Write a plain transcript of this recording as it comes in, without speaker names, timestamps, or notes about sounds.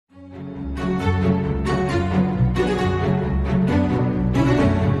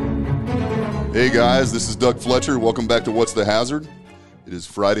Hey guys, this is Doug Fletcher. Welcome back to What's the Hazard? It is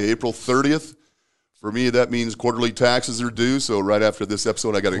Friday, April 30th. For me, that means quarterly taxes are due, so right after this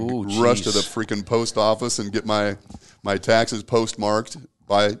episode, I got to rush to the freaking post office and get my taxes postmarked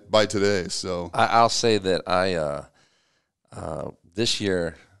by today. So I'll say that I this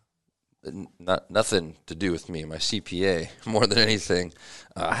year, nothing to do with me, my CPA more than anything.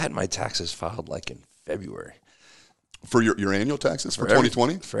 I had my taxes filed like in February. For your annual taxes for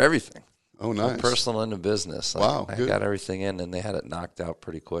 2020? For everything. Oh, nice. Personal and the business. Wow, I good. got everything in, and they had it knocked out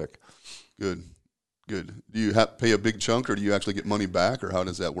pretty quick. Good. Do you pay a big chunk, or do you actually get money back, or how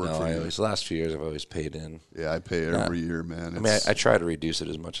does that work for you? The last few years I've always paid in. Yeah, I pay every year, man. I try to reduce it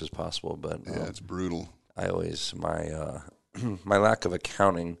as much as possible, but it's brutal. I always my lack of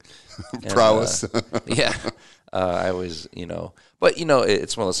accounting prowess. I always but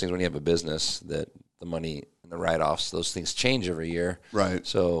it's one of those things when you have a business that the money and the write-offs, those things change every year, right?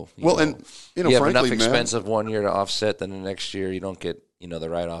 So you have frankly, enough expense of 1 year to offset, then the next year you don't get the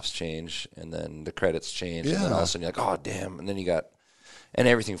write-offs change, and then the credits change, and then all of a sudden you're like, oh damn, and then and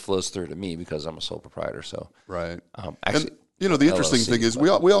everything flows through to me because I'm a sole proprietor. So right, actually. And, the interesting thing is we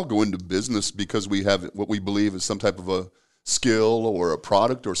all go into business because we have what we believe is some type of a skill or a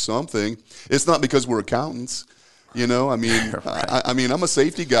product or something. It's not because we're accountants. Right. I'm a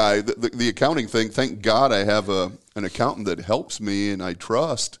safety guy. The accounting thing, thank God I have an accountant that helps me and I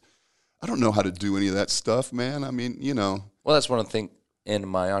trust. I don't know how to do any of that stuff, man. Well, that's one of the things in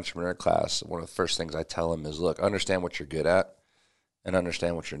my entrepreneur class. One of the first things I tell them is, look, understand what you're good at and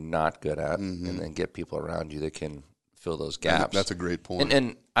understand what you're not good at, and then get people around you that can fill those gaps. That's a great point.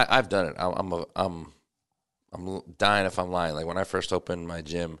 And I've done it. I'm dying if I'm lying. Like when I first opened my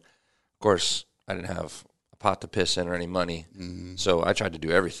gym, of course, I didn't have a pot to piss in or any money, so I tried to do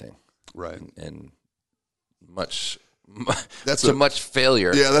everything. Right. And much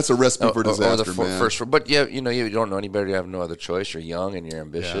failure. Yeah, that's a recipe for disaster, man. But you don't know any better. You have no other choice. You're young and you're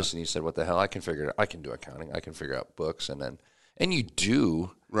ambitious, and you said, "What the hell? I can figure it. I can do accounting. I can figure out books." And you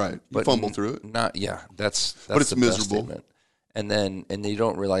do. Right. You fumble through it. That's but it's the miserable. Best statement. And you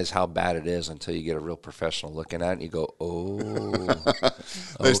don't realize how bad it is until you get a real professional looking at it and you go, oh.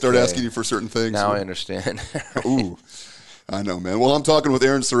 They start asking you for certain things. Now I understand. Ooh. I know, man. Well, I'm talking with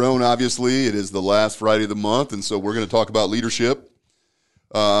Aaron Cerrone, obviously. It is the last Friday of the month, and so we're going to talk about leadership.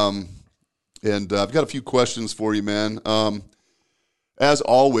 And I've got a few questions for you, man. As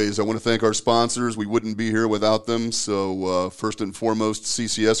always, I want to thank our sponsors. We wouldn't be here without them. So first and foremost,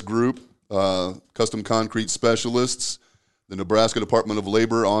 CCS Group, Custom Concrete Specialists, the Nebraska Department of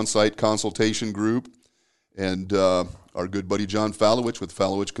Labor On-Site Consultation Group, and our good buddy John Falowich with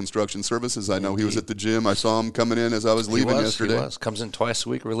Falowich Construction Services. I know he was at the gym. I saw him coming in as I was leaving yesterday. He was. Comes in twice a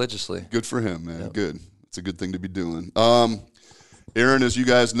week religiously. Good for him, man. Yep. Good. It's a good thing to be doing. Aaron, as you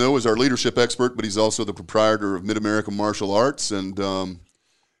guys know, is our leadership expert, but he's also the proprietor of Mid-America Martial Arts, and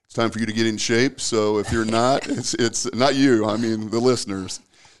it's time for you to get in shape. So if you're not, it's not you. I mean the listeners.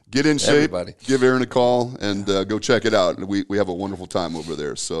 Get in shape. Everybody. Give Aaron a call and go check it out. We have a wonderful time over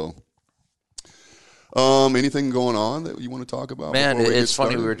there. So, anything going on that you want to talk about? Man, it's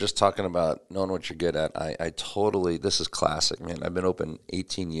funny. We were just talking about knowing what you're good at. I totally. This is classic, man. I've been open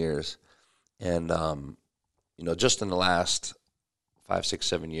 18 years, and just in the last 5, 6,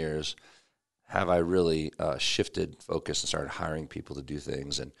 7 years, have I really shifted focus and started hiring people to do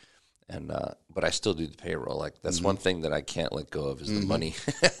things, but I still do the payroll. Like that's one thing that I can't let go of is the money.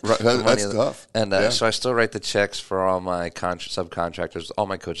 Right, that's tough. And so I still write the checks for all my subcontractors. All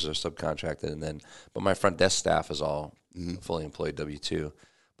my coaches are subcontracted, but my front desk staff is all fully employed W-2.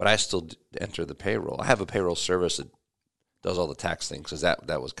 But I still enter the payroll. I have a payroll service that does all the tax things because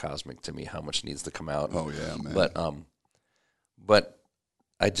that was cosmic to me how much needs to come out. Oh yeah, man. But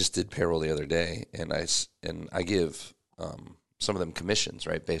I just did payroll the other day, and I give some of them commissions,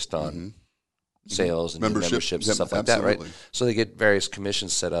 right, based on sales and memberships and stuff like that, right? So they get various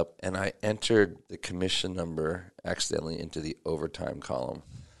commissions set up, and I entered the commission number accidentally into the overtime column.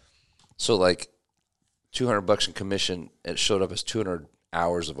 So like $200 in commission, it showed up as 200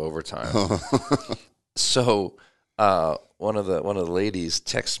 hours of overtime. So one of the ladies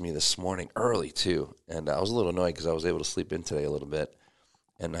texted me this morning early too, and I was a little annoyed because I was able to sleep in today a little bit.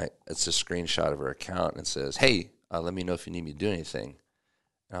 And it's a screenshot of her account, and it says, "Hey, let me know if you need me to do anything."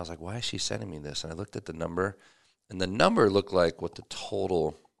 And I was like, "Why is she sending me this?" And I looked at the number, and the number looked like what the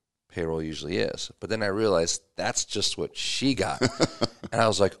total payroll usually is. But then I realized that's just what she got, and I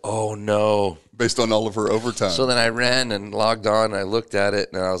was like, "Oh no!" Based on all of her overtime. So then I ran and logged on, and I looked at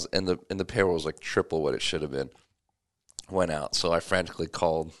it, and the payroll was like triple what it should have been. went out. So I frantically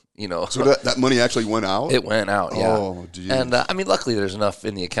called, So that money actually went out? It went out, yeah. Oh, geez. And I mean, luckily there's enough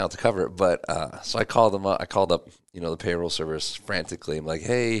in the account to cover it. But so I called them up. I called up, the payroll service frantically. I'm like,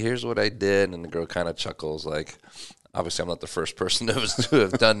 hey, here's what I did. And the girl kind of chuckles like, obviously I'm not the first person to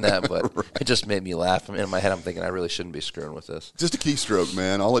have done that, but right. It just made me laugh. In my head, I'm thinking I really shouldn't be screwing with this. Just a keystroke,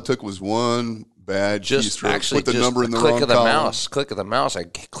 man. All it took was one bad keystroke. Put the number in the wrong column. Click of the mouse. I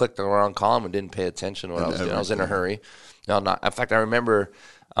clicked the wrong column and didn't pay attention to what I was doing. I was in a hurry. No, not. In fact, I remember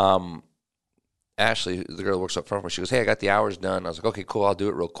Ashley, the girl that works up front for me, she goes, hey, I got the hours done. I was like, okay, cool. I'll do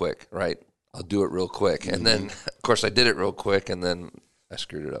it real quick. Right. I'll do it real quick. And then, of course, I did it real quick, and then I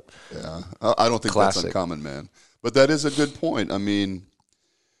screwed it up. Yeah. I don't think that's uncommon, man. But that is a good point. I mean,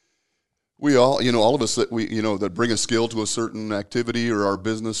 we all, all of us that that bring a skill to a certain activity or our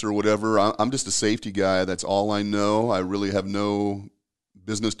business or whatever. I'm just a safety guy. That's all I know. I really have no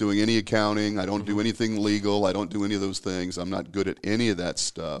business doing any accounting. I don't do anything legal. I don't do any of those things. I'm not good at any of that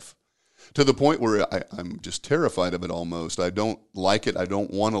stuff, to the point where I'm just terrified of it almost. I don't like it. I don't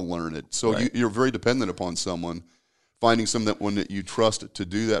want to learn it. So right. You're very dependent upon someone, finding someone that you trust to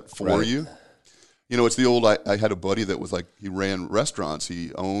do that for right. you. It's the old, I had a buddy that was like, he ran restaurants.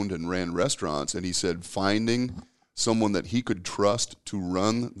 He owned and ran restaurants. And he said finding someone that he could trust to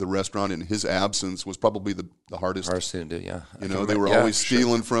run the restaurant in his absence was probably the hardest. Hardest thing to do, yeah. They were always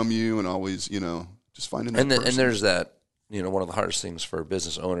stealing from you and always, just finding that person. And there's that, one of the hardest things for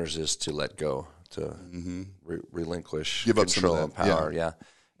business owners is to let go, to relinquish give control up and power, yeah.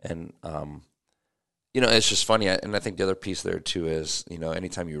 And, it's just funny, and I think the other piece there, too, is,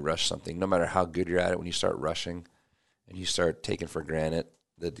 anytime you rush something, no matter how good you're at it, when you start rushing and you start taking for granted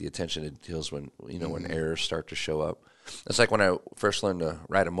that the attention it deals when, when errors start to show up. It's like when I first learned to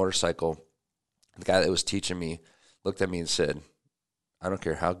ride a motorcycle, the guy that was teaching me looked at me and said, I don't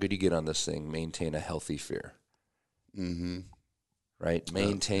care how good you get on this thing, maintain a healthy fear. Mm-hmm. Right?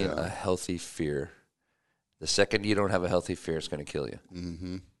 Maintain a healthy fear. The second you don't have a healthy fear, it's going to kill you.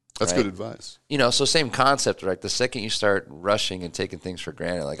 Mm-hmm. That's right? good advice. So same concept, right? The second you start rushing and taking things for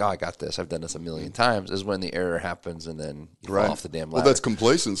granted, like, oh, I got this, I've done this a million times, is when the error happens and then you fall off the damn ladder. Well, that's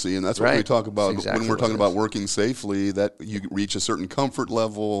complacency, and that's what we talk about when we're talking about working safely, that you reach a certain comfort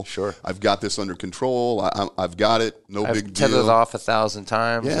level. Sure. I've got this under control. I've got it. Big deal. Tethered off 1,000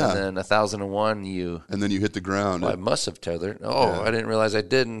 times, and then 1,001 and then you hit the ground. Well, I must have tethered. Oh, I didn't realize I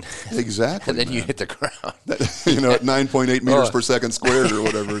didn't. Exactly. And then you hit the ground. At 9.8 meters per second squared or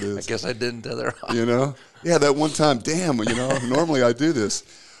whatever it is. I guess I didn't tether off. Yeah, that one time, damn, normally I do this.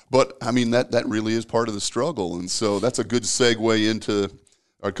 But, I mean, that really is part of the struggle. And so that's a good segue into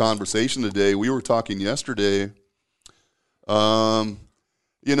our conversation today. We were talking yesterday, we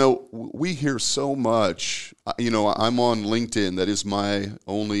hear so much. I'm on LinkedIn. That is my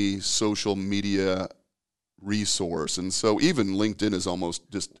only social media resource. And so even LinkedIn is almost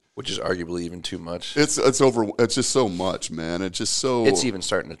just... Which is arguably even too much. It's just so much, man. It's just so... It's even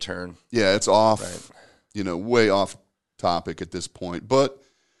starting to turn. Yeah, it's off, way off topic at this point. But,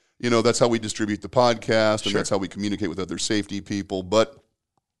 that's how we distribute the podcast, and that's how we communicate with other safety people. But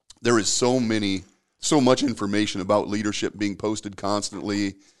there is so much information about leadership being posted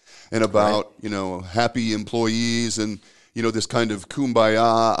constantly, and about, happy employees, and, this kind of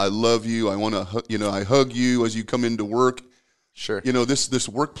kumbaya, I love you, I want to, I hug you as you come into work. Sure. This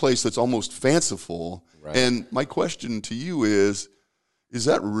workplace that's almost fanciful. Right. And my question to you is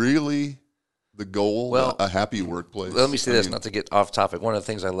that really the goal, well, a happy workplace? Let me say this, not to get off topic. One of the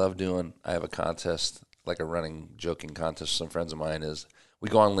things I love doing, I have a contest, like a running, joking contest with some friends of mine, is we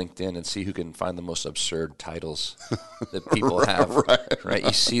go on LinkedIn and see who can find the most absurd titles that people have. Right?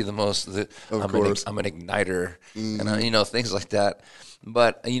 You see the most, I'm an igniter, and things like that.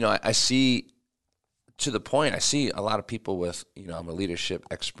 But, I see... To the point, I see a lot of people with, I'm a leadership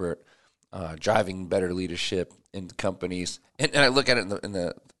expert, driving better leadership in companies. And I look at it in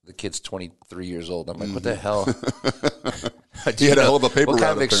the kid's 23 years old. I'm like, what the hell? He had a hell of a paper route. What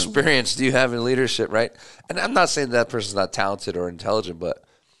kind of experience do you have in leadership, right? And I'm not saying that person's not talented or intelligent, but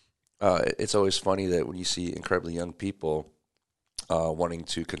it's always funny that when you see incredibly young people wanting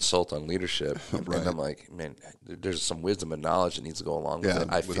to consult on leadership, and I'm like, man, there's some wisdom and knowledge that needs to go along with it.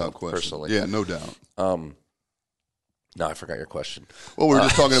 I feel personally. Yeah, no doubt. No, I forgot your question. Well, we were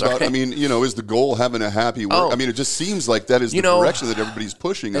just talking about, is the goal having a happy work? It just seems like that is the direction that everybody's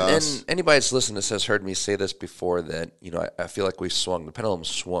pushing us. And anybody that's listened to this has heard me say this before, that, I feel like the pendulum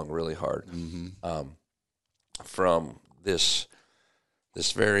swung really hard from this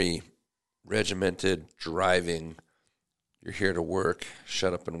very regimented driving. You're here to work,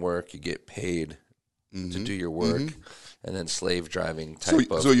 shut up and work, you get paid to do your work, and then slave driving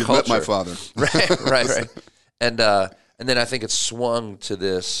type of So you've culture. met my father. Right. And And then I think it's swung to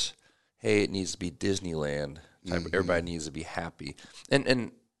this, hey, it needs to be Disneyland. Everybody needs to be happy.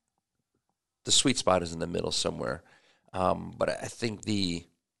 And the sweet spot is in the middle somewhere. But I think the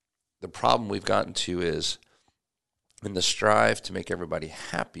problem we've gotten to is in the strive to make everybody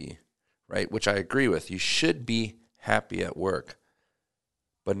happy, right? Which I agree with. You should be happy at work,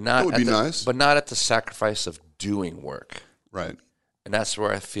 but not but not at the sacrifice of doing work. Right. And that's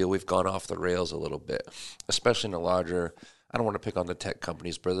where I feel we've gone off the rails a little bit, especially in the larger. I don't want to pick on the tech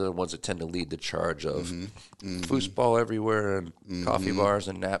companies, but they're the ones that tend to lead the charge of foosball everywhere and coffee bars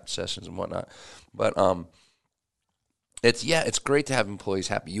and nap sessions and whatnot. But it's great to have employees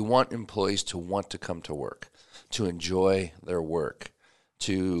happy. You want employees to want to come to work, to enjoy their work,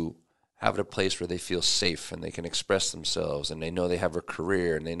 to have a place where they feel safe and they can express themselves and they know they have a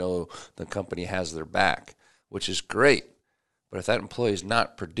career and they know the company has their back, which is great. But if that employee is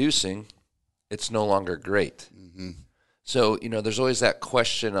not producing, it's no longer great. So, there's always that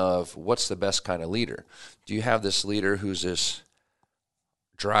question of what's the best kind of leader? Do you have this leader who's this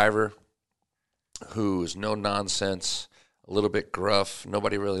driver, who's no nonsense, a little bit gruff,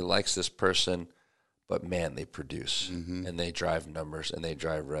 nobody really likes this person, but man, they produce and they drive numbers and they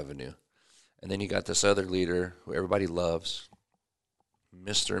drive revenue. And then you got this other leader who everybody loves,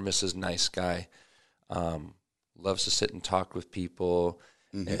 Mr. and Mrs. Nice Guy, loves to sit and talk with people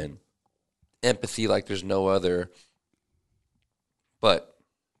and empathy like there's no other. But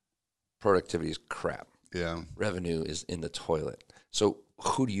productivity is crap. Yeah. Revenue is in the toilet. So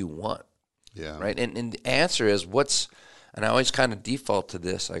who do you want? Yeah. Right? And the answer is and I always kind of default to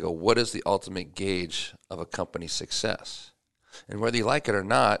this. I go, what is the ultimate gauge of a company's success? And whether you like it or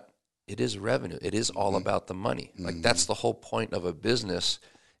not, it is revenue. It is all about the money. Like that's the whole point of a business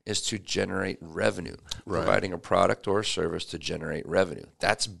is to generate revenue, providing a product or a service to generate revenue.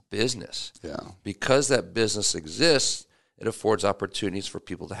 That's business. Yeah. Because that business exists, it affords opportunities for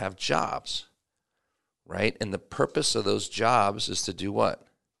people to have jobs, right? And the purpose of those jobs is to do what?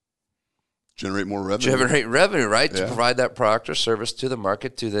 Generate more revenue. Generate revenue, right? Yeah. To provide that product or service to the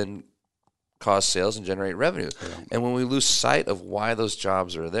market to then cause sales and generate revenue. Yeah. And when we lose sight of why those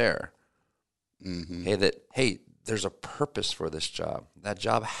jobs are there, there's a purpose for this job. That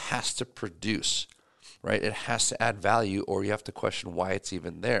job has to produce, right? It has to add value, or you have to question why it's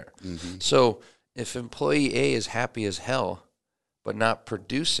even there. So if employee A is happy as hell but not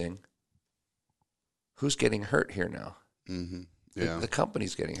producing, who's getting hurt here now? Yeah. The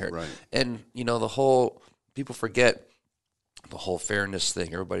company's getting hurt. Right. And, people forget the whole fairness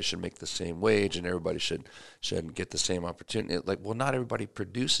thing. Everybody should make the same wage and everybody should get the same opportunity. Not everybody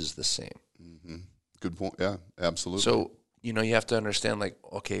produces the same. Good point. Yeah, absolutely. So, you have to understand,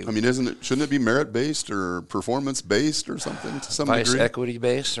 okay. I mean, shouldn't it be merit-based or performance-based or something to some degree?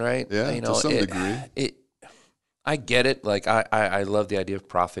 Equity-based, right? Yeah, to some degree. I get it. I love the idea of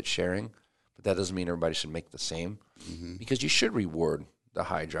profit sharing, but that doesn't mean everybody should make the same. Because you should reward the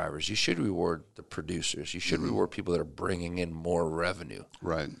high drivers. You should reward the producers. You should reward people that are bringing in more revenue.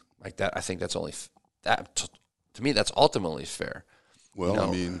 Right. Like that, I think that's only to me, that's ultimately fair.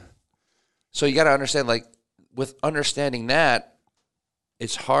 Well, so you got to understand, with understanding that,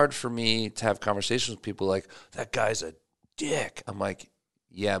 it's hard for me to have conversations with people like, that guy's a dick. I'm like,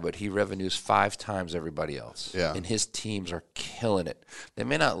 yeah, but he revenues 5 times everybody else. Yeah. And his teams are killing it. They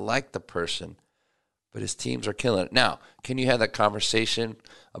may not like the person, but his teams are killing it. Now, can you have that conversation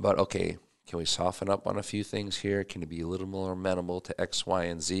about, okay, can we soften up on a few things here? Can it be a little more amenable to X, Y,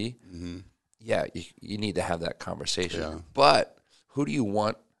 and Z? Yeah, you need to have that conversation. Yeah. But who do you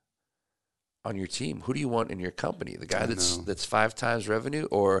want on your team? Who do you want in your company? The guy that's 5 times revenue,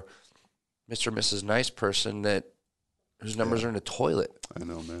 or Mr. and Mrs. Nice person whose numbers are in the toilet? I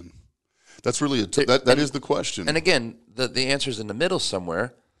know, man. That's really that is the question. And again, the answer is in the middle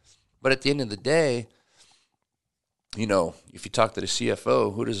somewhere. But at the end of the day, if you talk to the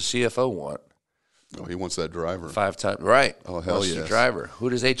CFO, who does the CFO want? Oh, he wants that driver. 5 times, right? Oh, hell yes. The driver. Who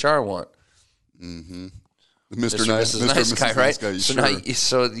does HR want? Mr. Nice Guy, right? Guy, so sure.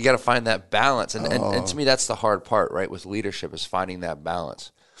 So you got to find that balance, and to me, that's the hard part, right? With leadership, is finding that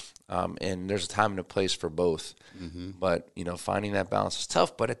balance. And there's a time and a place for both. But finding that balance is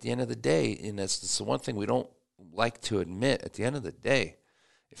tough. But at the end of the day, and it's the one thing we don't like to admit. At the end of the day,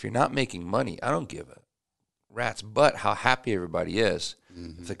 if you're not making money, I don't give a rat's butt how happy everybody is.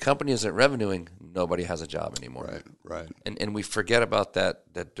 If the company isn't revenuing, nobody has a job anymore. Right. And we forget about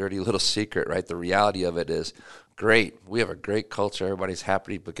that dirty little secret, right? The reality of it is, great, we have a great culture, everybody's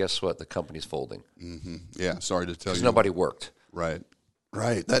happy, but guess what? The company's folding. Yeah, sorry to tell you. Because nobody worked. Right.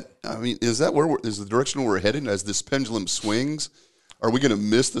 Is that is the direction we're heading as this pendulum swings? are we going to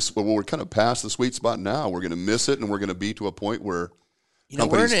miss this? Well, we're kind of past the sweet spot now. We're going to miss it, and we're going to be to a point where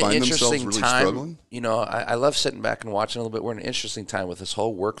companies find themselves really struggling. I love sitting back and watching a little bit. We're in an interesting time with this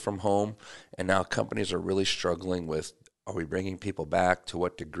whole work from home, and now companies are really struggling with, are we bringing people back? To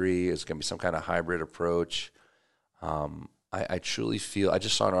what degree? Is it going to be some kind of hybrid approach? I truly feel, I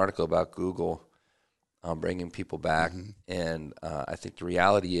just saw an article about Google bringing people back, and I think the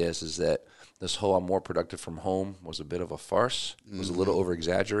reality is that this whole I'm more productive from home was a bit of a farce. It was a little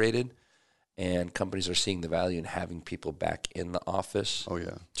over-exaggerated. And companies are seeing the value in having people back in the office. Oh,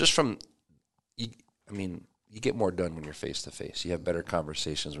 yeah. Just from, you get more done when you're face-to-face. You have better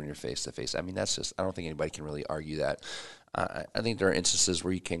conversations when you're face-to-face. I mean, that's just, I don't think anybody can really argue that. I think there are instances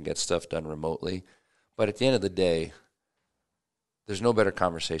where you can get stuff done remotely. But at the end of the day, there's no better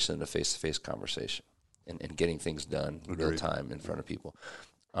conversation than a face-to-face conversation and getting things done in real time in front of people.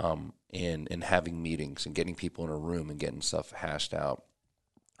 And having meetings and getting people in a room and getting stuff hashed out.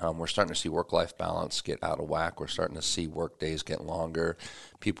 We're starting to see work-life balance get out of whack. We're starting to see work days get longer.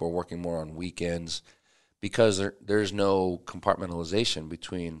 People are working more on weekends because there's no compartmentalization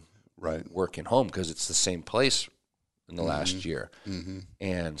between work and home because it's the same place in the last year.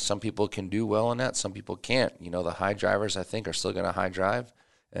 And some people can do well in that. Some people can't. The high drivers, I think, are still going to high drive,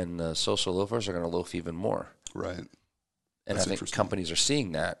 and the social loafers are going to loaf even more. Right. And I think companies are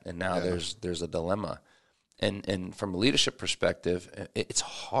seeing that, and now there's a dilemma. And from a leadership perspective, it's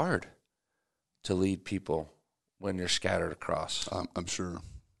hard to lead people when you're scattered across. I'm sure.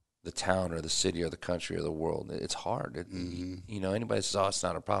 The town or the city or the country or the world. It's hard. Anybody says, it's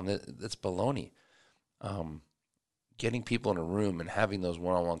not a problem. It's baloney. Getting people in a room and having those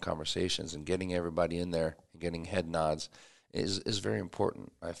one-on-one conversations and getting everybody in there and getting head nods is very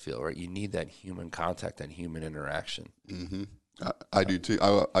important, I feel, right? You need that human contact and human interaction. I do, too.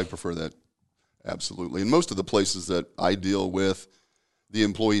 I prefer that. Absolutely. And most of the places that I deal with, the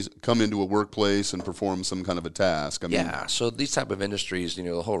employees come into a workplace and perform some kind of a task. So these type of industries,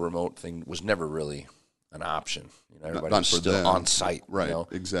 the whole remote thing was never really an option. Everybody was still them. On site. Right,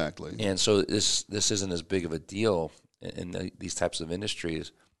 exactly. And so this isn't as big of a deal in these types of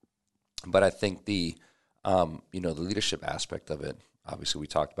industries. But I think the leadership aspect of it, obviously we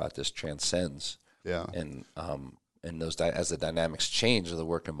talked about this, transcends. Yeah. And those as the dynamics change of the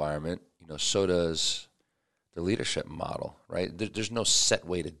work environment, so does the leadership model, right? There's no set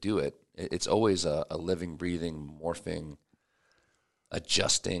way to do it. It's always a living, breathing, morphing,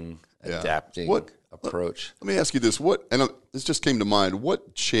 adjusting, adapting approach. Let me ask you this: this just came to mind?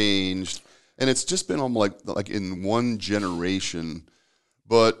 What changed? And it's just been almost like in one generation.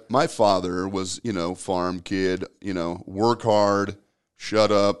 But my father was, farm kid, work hard,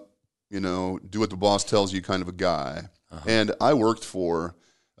 shut up, do what the boss tells you kind of a guy. And I worked for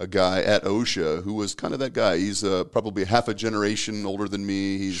a guy at OSHA who was kind of that guy. He's probably half a generation older than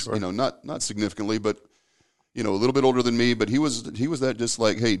me. He's not significantly, but a little bit older than me. But he was that just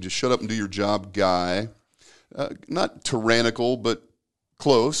like, hey, just shut up and do your job guy. Not tyrannical, but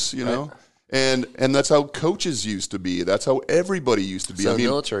close, know. And that's how coaches used to be. That's how everybody used to be. That's how the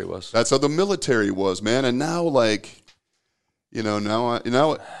military was. That's how the military was, man. And now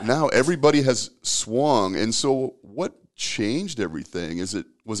now everybody has swung. And so what changed everything?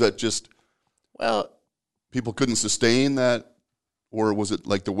 Was that just people couldn't sustain that, or was it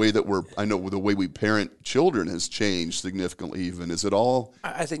like the way that the way we parent children has changed significantly? Even is it all?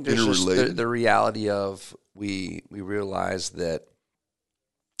 I think there's just the reality of we realize that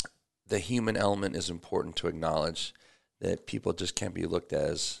the human element is important to acknowledge, that people just can't be looked at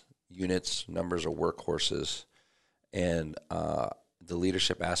as units, numbers, or workhorses, and the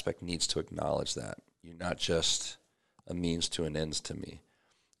leadership aspect needs to acknowledge that you're not just a means to an ends to me.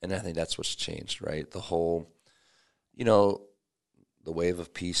 And I think that's what's changed, right? The whole, the wave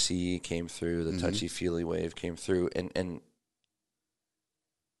of PC came through, the touchy-feely wave came through, and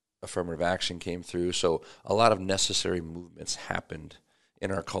affirmative action came through. So a lot of necessary movements happened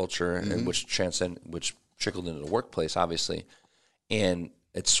in our culture, and which trickled into the workplace, obviously. And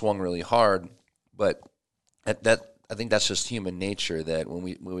it swung really hard, but I think that's just human nature, that when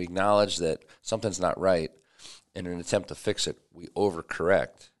we acknowledge that something's not right, in an attempt to fix it, we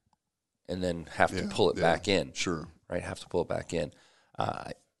overcorrect and then have to pull it back in. Sure. Right? Have to pull it back in.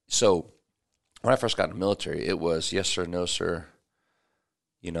 So when I first got in the military, it was yes, sir, no, sir,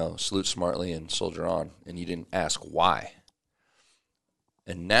 salute smartly and soldier on. And you didn't ask why.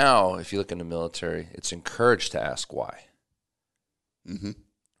 And now, if you look in the military, it's encouraged to ask why.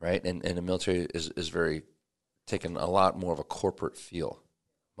 Right? And the military is very taking a lot more of a corporate feel,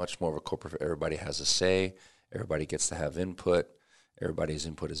 much more of a corporate. Everybody has a say. Everybody gets to have input. Everybody's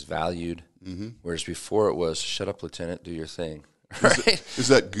input is valued. Whereas before it was, shut up, Lieutenant, do your thing. Right? Is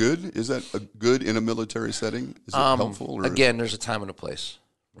that good? Is that a good in a military setting? Is it helpful? Or? Again, there's a time and a place,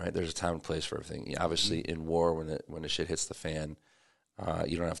 right? There's a time and place for everything. Obviously, in war, when the shit hits the fan,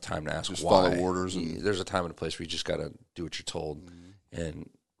 you don't have time to ask just why. Follow orders. There's a time and a place where you just got to do what you're told and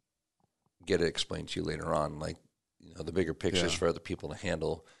get it explained to you later on. Like, the bigger pictures for other people to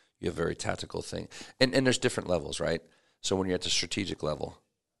handle. You have a very tactical thing. And there's different levels, right? So when you're at the strategic level,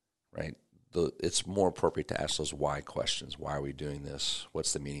 right, it's more appropriate to ask those why questions. Why are we doing this?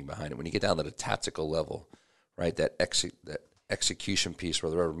 What's the meaning behind it? When you get down to the tactical level, right, that execution piece where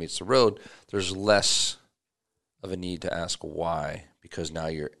the rubber meets the road, there's less of a need to ask why, because now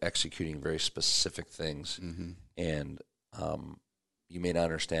you're executing very specific things, and you may not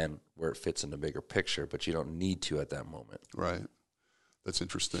understand where it fits in the bigger picture, but you don't need to at that moment. Right. That's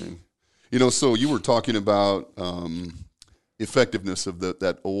interesting. So you were talking about effectiveness of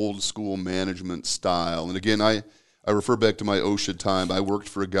that old school management style. And again, I refer back to my OSHA time. I worked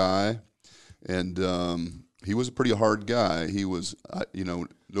for a guy, and he was a pretty hard guy. He was,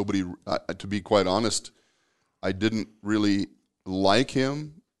 nobody, to be quite honest, I didn't really like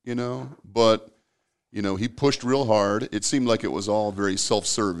him, but, he pushed real hard. It seemed like it was all very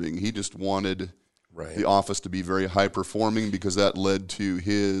self-serving. He just wanted the office to be very high-performing because that led to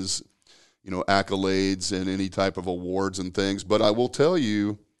his accolades and any type of awards and things. But I will tell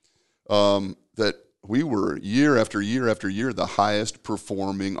you that we were year after year after year the highest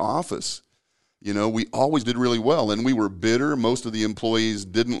performing office. We always did really well, and we were bitter. Most of the employees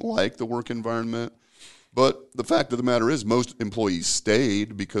didn't like the work environment. But the fact of the matter is most employees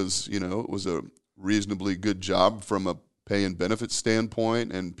stayed because, it was a reasonably good job from a pay and benefit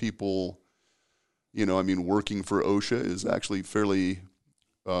standpoint, and people, working for OSHA is actually fairly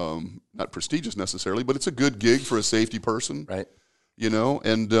not prestigious necessarily, but it's a good gig for a safety person. Right.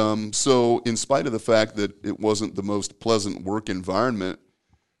 And so in spite of the fact that it wasn't the most pleasant work environment,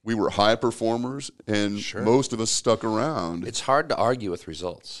 we were high performers, and most of us stuck around. It's hard to argue with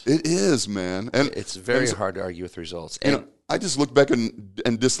results. It is, man. And it's very hard to argue with results. And I just looked back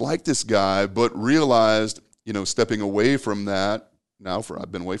and disliked this guy, but realized, stepping away from that,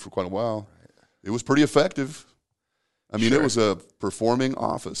 I've been away for quite a while, it was pretty effective. It was a performing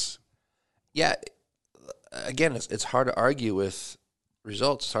office. Yeah. Again, it's hard to argue with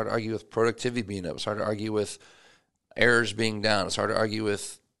results. It's hard to argue with productivity being up. It's hard to argue with errors being down. It's hard to argue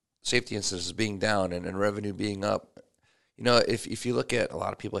with safety incidents being down and revenue being up. If you look at, a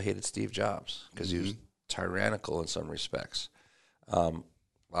lot of people hated Steve Jobs because he was tyrannical in some respects. A lot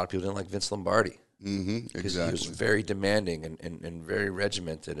of people didn't like Vince Lombardi. Because he was very demanding and very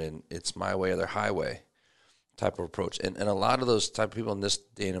regimented, and it's my way or the highway type of approach. And a lot of those type of people in this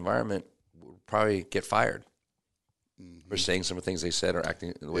day and environment would probably get fired for saying some of the things they said or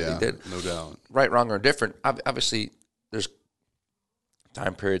acting the way they did. No doubt. Right, wrong, or different. Obviously, there's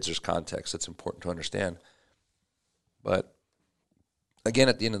time periods, there's context that's important to understand. But again,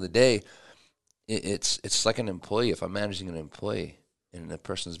 at the end of the day, it's like an employee. If I'm managing an employee and the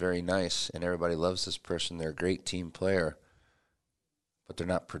person's very nice and everybody loves this person, they're a great team player, but they're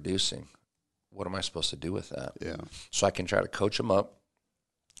not producing, what am I supposed to do with that? Yeah. So I can try to coach them up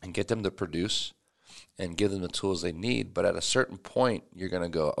and get them to produce and give them the tools they need. But at a certain point, you're going to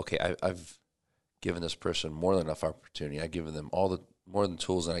go, okay, I've given this person more than enough opportunity. I've given them more than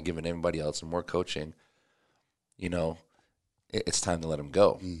tools than I've given anybody else, and more coaching. It's time to let them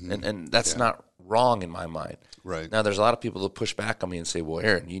go. And that's not wrong in my mind. Right. Now, there's a lot of people that push back on me and say, well,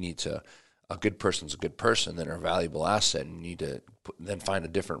 Aaron, a good person's a good person, they're a valuable asset, and you need to then find a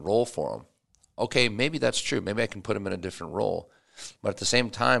different role for them. Okay, maybe that's true. Maybe I can put them in a different role. But at the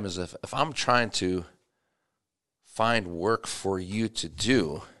same time, as if I'm trying to find work for you to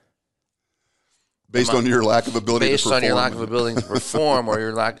do, based on your lack of ability to perform. Based on your lack of ability to perform, or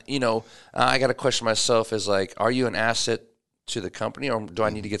your lack, I got to question myself as like, are you an asset to the company, or do I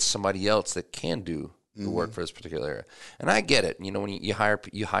need to get somebody else that can do the work for this particular area? And I get it. When you hire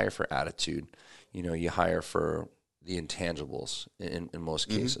for attitude, you hire for the intangibles in most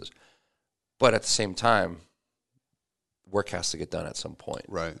cases. But at the same time, work has to get done at some point.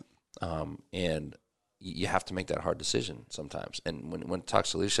 Right. And you have to make that hard decision sometimes. And when it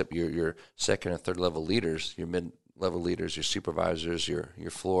talks to leadership, your second and third level leaders, your mid-level leaders, your supervisors, your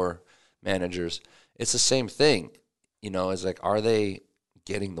floor managers, it's the same thing. It's like, are they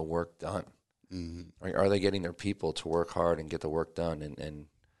getting the work done? Are they getting their people to work hard and get the work done and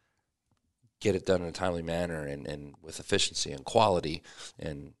get it done in a timely manner and with efficiency and quality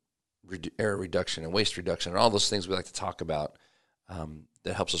and error reduction and waste reduction and all those things we like to talk about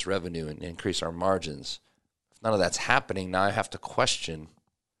that helps us revenue and increase our margins? If none of that's happening, now I have to question,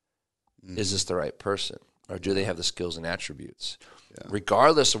 is this the right person? or do they have the skills and attributes,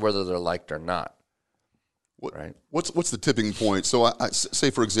 regardless of whether they're liked or not? Right. What's the tipping point? So I say,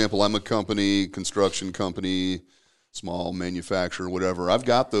 for example, I'm a company, construction company, small manufacturer, whatever. I've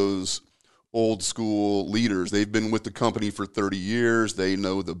got those old school leaders. They've been with the company for 30 years. They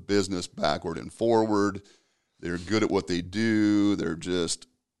know the business backward and forward. They're good at what they do. They're just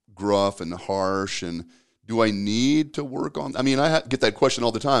gruff and harsh. And do I need to work on? I mean, I get that question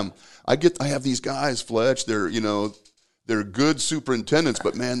all the time. I have these guys, Fletch. They're good superintendents,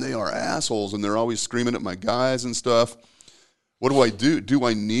 but man, they are assholes, and they're always screaming at my guys and stuff. What do I do? Do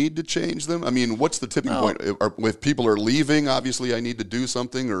I need to change them? I mean, what's the tipping point? If people are leaving, obviously I need to do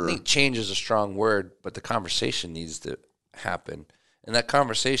something. Or I think change is a strong word, but the conversation needs to happen. And that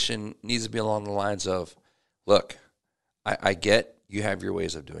conversation needs to be along the lines of, look, I get you have your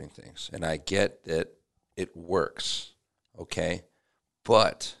ways of doing things, and I get that it works, okay?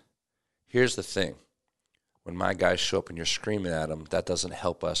 But here's the thing. When my guys show up and you're screaming at them, that doesn't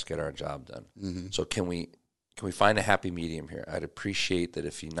help us get our job done. Mm-hmm. So can we find a happy medium here? I'd appreciate that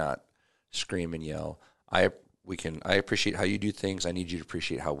if you not scream and yell. I appreciate how you do things. I need you to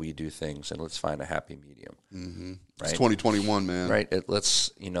appreciate how we do things, and let's find a happy medium. Mm-hmm. Right? It's 2021, man. Right?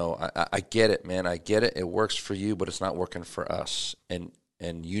 I get it, man. I get it. It works for you, but it's not working for us.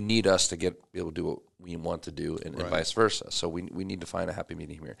 And you need us to be able to do what we want to do, and vice versa. So we need to find a happy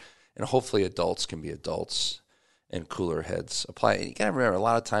medium here. And hopefully adults can be adults and cooler heads apply. And you got to remember, a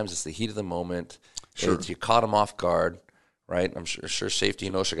lot of times it's the heat of the moment. Sure. You caught them off guard, right? I'm sure safety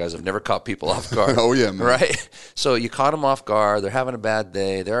and OSHA guys have never caught people off guard. Oh, yeah, man. Right? So you caught them off guard. They're having a bad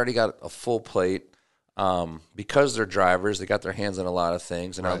day. They already got a full plate. Because they're drivers, they got their hands on a lot of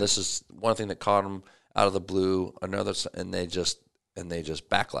things. And now this is one thing that caught them out of the blue, and they just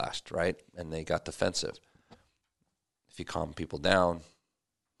backlashed, right? And they got defensive. If you calm people down,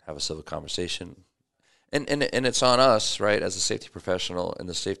 have a civil conversation, and it's on us, right, as a safety professional and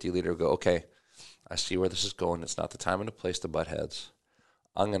the safety leader, go, okay, I see where this is going. It's not the time and the place to butt heads.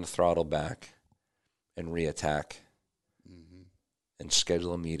 I'm going to throttle back and reattack and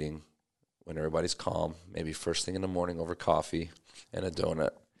schedule a meeting when everybody's calm, maybe first thing in the morning over coffee and a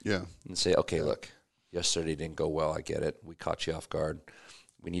donut. Yeah. And say, okay, look, yesterday didn't go well. I get it. We caught you off guard.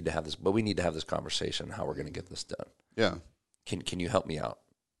 We need to have this, but we need to have this conversation on how we're going to get this done. Yeah. Can you help me out?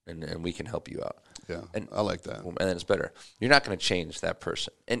 And we can help you out. Yeah, and I like that. And then it's better. You're not going to change that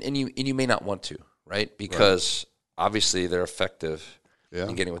person. And you may not want to, right? Because obviously they're effective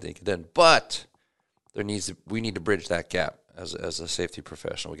in getting what they get done. But we need to bridge that gap as a safety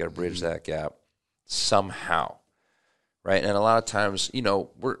professional. We got to bridge that gap somehow, right? And a lot of times,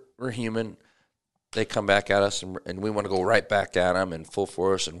 we're human. They come back at us, and we want to go right back at them in full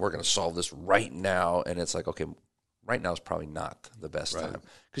force, and we're going to solve this right now. And it's like, okay, right now is probably not the best time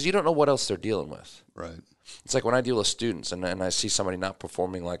because you don't know what else they're dealing with. Right. It's like when I deal with students and I see somebody not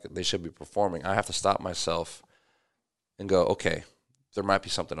performing like they should be performing, I have to stop myself and go, okay, there might be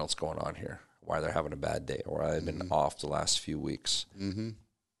something else going on here. Why they're having a bad day, or why they've been off the last few weeks. Mm-hmm.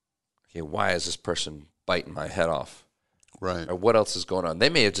 Okay, why is this person biting my head off? Right. Or what else is going on? They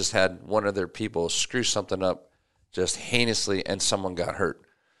may have just had one of their people screw something up just heinously and someone got hurt.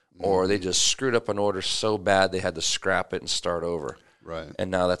 Or they just screwed up an order so bad they had to scrap it and start over. Right. And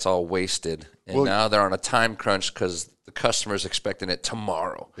now that's all wasted. And now they're on a time crunch because the customer's expecting it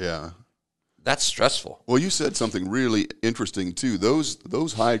tomorrow. Yeah. That's stressful. Well, you said something really interesting, too.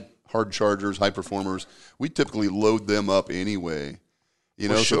 Those hard chargers, high performers, we typically load them up anyway.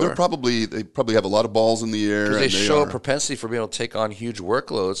 So they probably have a lot of balls in the air. Because they show a propensity for being able to take on huge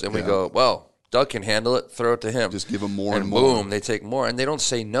workloads. And we go, well, Doug can handle it, throw it to him. Just give them more and more. boom, they take more. And they don't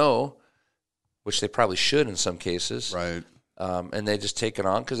say no, which they probably should in some cases. Right. And they just take it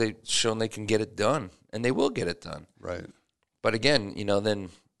on because they've shown they can get it done. And they will get it done. Right. But again, then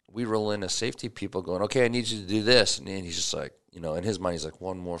we roll in as safety people going, okay, I need you to do this. And he's just like, in his mind, he's like,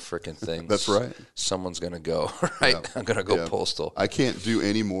 one more freaking thing. That's right. Someone's going to go, right? Yeah. I'm going to go postal. I can't do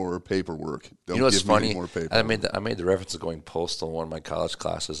any more paperwork. Don't what's give funny? me any more paperwork. I made the reference of going postal in one of my college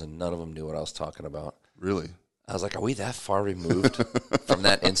classes, and none of them knew what I was talking about. Really? I was like, are we that far removed from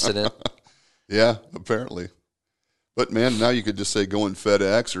that incident? Yeah, apparently. But, man, now you could just say going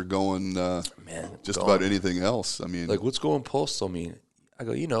FedEx or going about anything else. I mean, like, what's going postal mean? I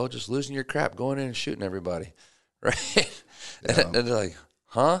go, just losing your crap, going in and shooting everybody, right? Yeah. And they're like,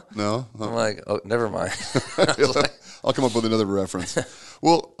 huh? No. I'm like, oh, never mind. I'll come up with another reference.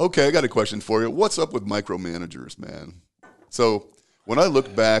 Well, okay, I got a question for you. What's up with micromanagers, man? So when I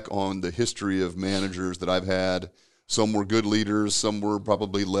look back on the history of managers that I've had, some were good leaders, some were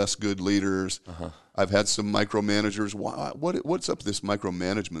probably less good leaders. Uh-huh. I've had some micromanagers. What's up with this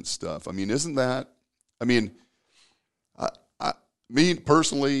micromanagement stuff? I mean, isn't that I mean, me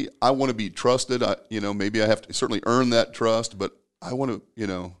personally, I want to be trusted. Maybe I have to certainly earn that trust, but I want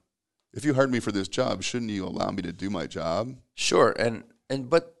to, if you hired me for this job, shouldn't you allow me to do my job? Sure.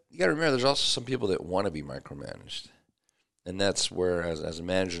 But you got to remember, there's also some people that want to be micromanaged. And that's where, as a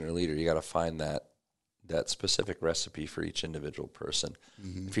manager and a leader, you got to find that specific recipe for each individual person.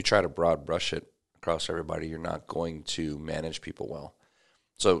 Mm-hmm. If you try to broad brush it across everybody, you're not going to manage people well.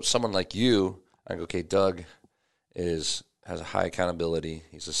 So someone like you, I go, okay, Doug has a high accountability.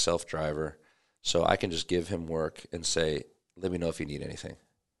 He's a self-driver. So I can just give him work and say, let me know if you need anything.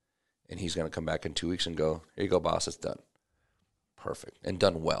 And he's going to come back in 2 weeks and go, here you go, boss, it's done. Perfect. And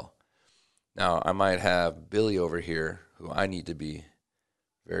done well. Now, I might have Billy over here who I need to be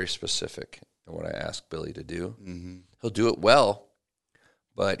very specific in what I ask Billy to do. Mm-hmm. He'll do it well,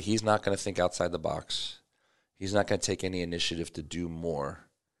 but he's not going to think outside the box. He's not going to take any initiative to do more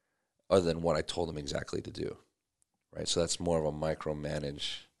other than what I told him exactly to do. Right? So that's more of a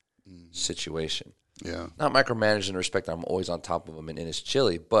micromanage situation. Yeah. Not micromanage in the respect that I'm always on top of him and in his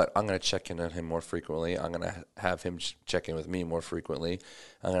chili, but I'm going to check in on him more frequently. I'm going to have him check in with me more frequently.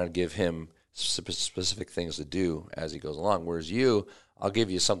 I'm going to give him specific things to do as he goes along. Whereas you, I'll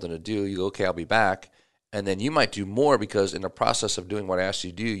give you something to do. You go, okay, I'll be back. And then you might do more because in the process of doing what I asked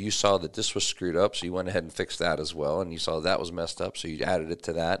you to do, you saw that this was screwed up, so you went ahead and fixed that as well. And you saw that was messed up, so you added it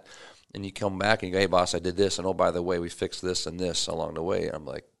to that. And you come back and you go, hey, boss, I did this. And, oh, by the way, we fixed this and this along the way. I'm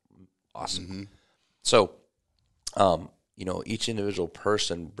like, awesome. Mm-hmm. So, each individual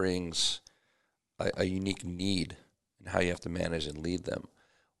person brings a unique need in how you have to manage and lead them.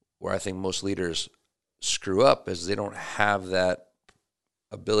 Where I think most leaders screw up is they don't have that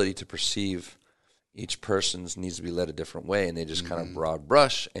ability to perceive each person's needs to be led a different way, and they just kind of broad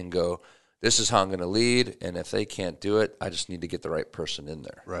brush and go, this is how I'm going to lead, and if they can't do it, I just need to get the right person in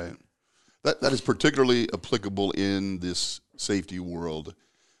there. Right. That is particularly applicable in this safety world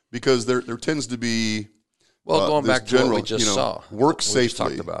because there tends to be going back to what we just saw. Work safely. We just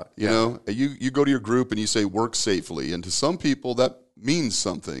talked about. You go to your group and you say work safely, and to some people that means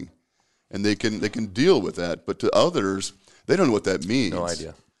something, and they can deal with that, but to others, they don't know what that means. No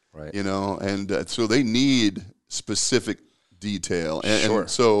idea. Right. And so they need specific detail. Sure. And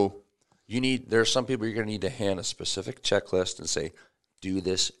so there are some people you're going to need to hand a specific checklist and say, do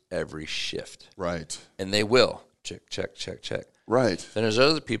this every shift. Right. And they will. Check, check, check, check. Right. Then there's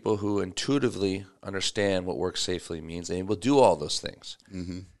other people who intuitively understand what work safely means and will do all those things.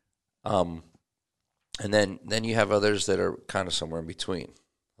 Mm-hmm. And then you have others that are kind of somewhere in between.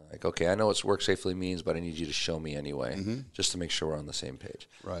 Like, okay, I know what work safely means, but I need you to show me anyway, just to make sure we're on the same page.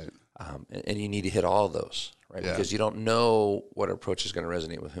 Right. And you need to hit all of those, right? Yeah. Because you don't know what approach is going to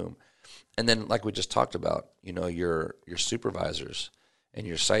resonate with whom. And then, like we just talked about, your supervisors and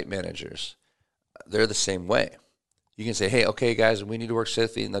your site managers, they're the same way. You can say, hey, okay, guys, we need to work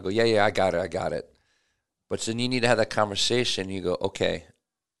safely. And they'll go, yeah, I got it. But then you need to have that conversation. You go, okay,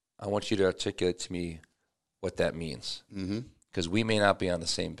 I want you to articulate to me what that means. Because we may not be on the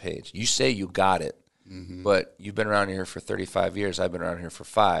same page. You say you got it, but you've been around here for 35 years. I've been around here for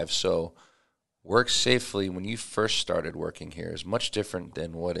 5. So work safely when you first started working here is much different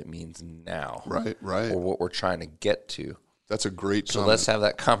than what it means now. Right. Or what we're trying to get to. That's a great comment. So let's have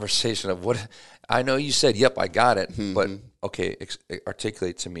that conversation of what – I know you said, yep, I got it, but, okay,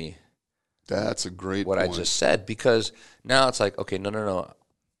 articulate to me. That's a great what point. I just said, because now it's like, okay, no.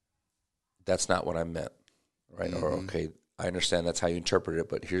 That's not what I meant, right? Or, okay, I understand that's how you interpret it,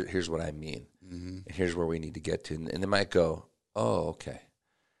 but here's what I mean. And here's where we need to get to. And they might go, oh, okay,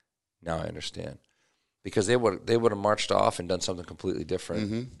 now I understand. Because they would have marched off and done something completely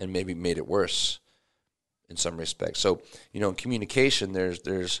different and maybe made it worse in some respects. So, in communication,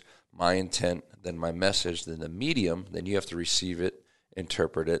 there's my intent, then my message, then the medium, then you have to receive it,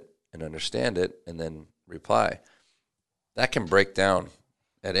 interpret it, and understand it, and then reply. That can break down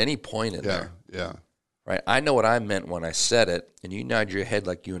at any point in there. Yeah. Right? I know what I meant when I said it, and you nod your head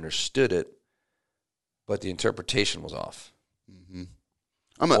like you understood it, but the interpretation was off.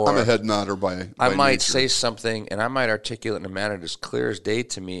 I'm a head nodder by I might nature. say something, and I might articulate in a manner that's clear as day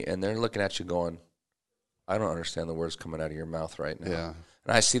to me, and they're looking at you going, I don't understand the words coming out of your mouth right now. Yeah.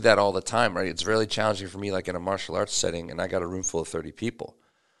 And I see that all the time, right? It's really challenging for me, like in a martial arts setting, and I got a room full of 30 people.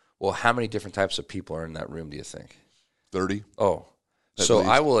 Well, how many different types of people are in that room, do you think? 30. Oh, so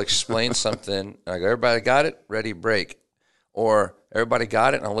I will explain something. I go, everybody got it? Ready, break. Or everybody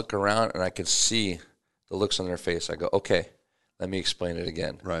got it, and I look around, and I can see the looks on their face. I go, okay, let me explain it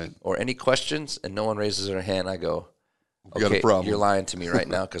again. Right. Or any questions, and no one raises their hand. I go, okay, got a problem. You're lying to me right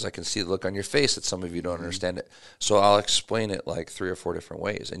now because I can see the look on your face that some of you don't understand it. So I'll explain it like 3 or 4 different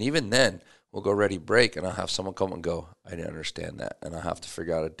ways. And even then, we'll go ready, break, and I'll have someone come and go, I didn't understand that, and I'll have to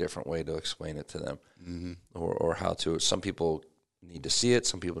figure out a different way to explain it to them, or how to. Some people need to see it,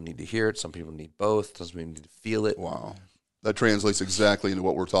 some people need to hear it, some people need both, some people need to feel it. Wow. That translates exactly into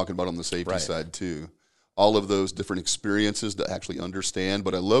what we're talking about on the safety side too. All of those different experiences to actually understand.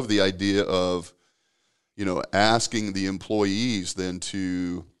 But I love the idea of, asking the employees then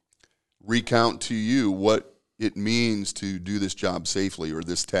to recount to you what it means to do this job safely or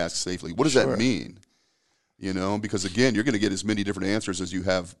this task safely. What does that mean? Because again, you're going to get as many different answers as you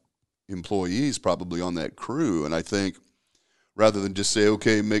have employees probably on that crew. And I think rather than just say,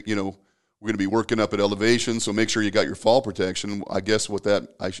 okay, we're going to be working up at elevation, so make sure you got your fall protection. I guess what that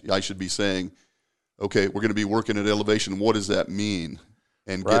I should be saying, okay, we're going to be working at elevation. What does that mean?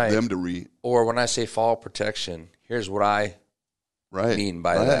 And get them to Or when I say fall protection, here's what I mean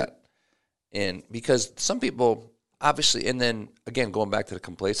by that. And because some people, obviously, and then, again, going back to the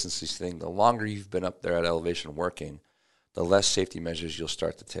complacency thing, the longer you've been up there at elevation working, the less safety measures you'll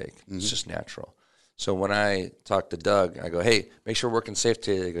start to take. It's just natural. So when I talk to Doug, I go, hey, make sure we're working safe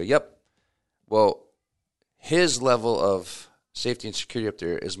today. They go, yep. Well, his level of safety and security up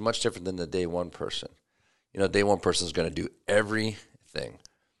there is much different than the day one person. Day one person is going to do everything,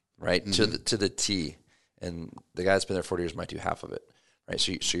 right, to the T. And the guy that's been there 40 years might do half of it. Right,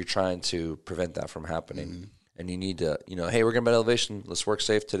 so you're trying to prevent that from happening, and you need to, hey, we're going to be at elevation. Let's work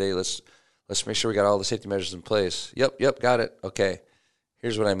safe today. Let's make sure we got all the safety measures in place. Yep, got it. Okay,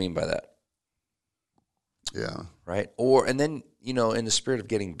 here's what I mean by that. Yeah. Right. And then in the spirit of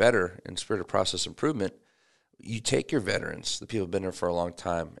getting better, in the spirit of process improvement, you take your veterans, the people who've been there for a long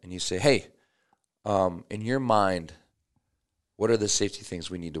time, and you say, hey, in your mind, what are the safety things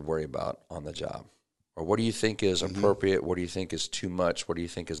we need to worry about on the job? Or what do you think is appropriate? What do you think is too much? What do you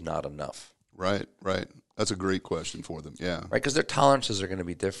think is not enough? Right. That's a great question for them, yeah. Right, because their tolerances are going to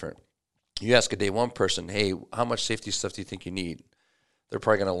be different. You ask a day one person, hey, how much safety stuff do you think you need? They're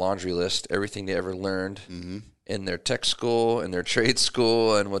probably going to laundry list everything they ever learned in their tech school, in their trade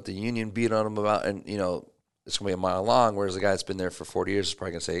school, and what the union beat on them about. And, it's going to be a mile long, whereas the guy that's been there for 40 years is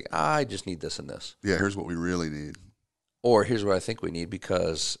probably going to say, I just need this and this. Yeah, here's what we really need. Or here's what I think we need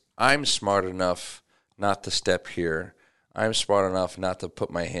because I'm smart enough not to step here. I'm smart enough not to put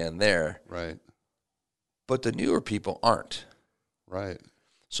my hand there. Right. But the newer people aren't. Right.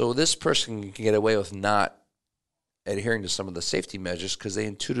 So this person can get away with not adhering to some of the safety measures because they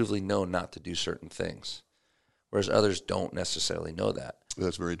intuitively know not to do certain things, whereas others don't necessarily know that.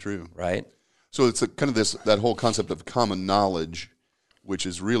 That's very true. Right. So it's kind of that whole concept of common knowledge, which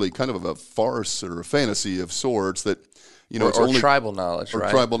is really kind of a farce or a fantasy of sorts that, it's only tribal knowledge, right?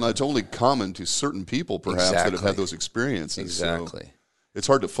 Tribal knowledge. It's only common to certain people, perhaps, that have had those experiences. Exactly. So it's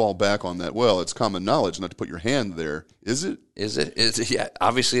hard to fall back on that. Well, it's common knowledge not to put your hand there. Is it? Is it? Yeah.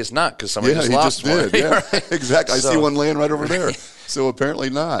 Obviously, it's not because somebody just lost one. Did. Yeah, exactly. I see one laying right over there. So apparently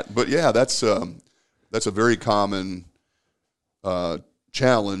not. But yeah, that's a very common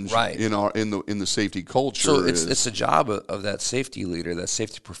challenge in the safety culture. So it's the job of that safety leader, that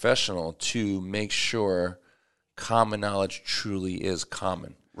safety professional, to make sure common knowledge truly is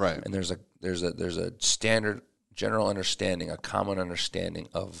common. Right. And there's a standard general understanding, a common understanding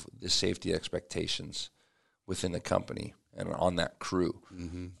of the safety expectations within the company and on that crew.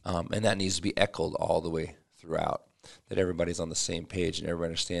 And that needs to be echoed all the way throughout, that everybody's on the same page and everybody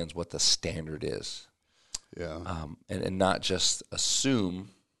understands what the standard is. Yeah. And not just assume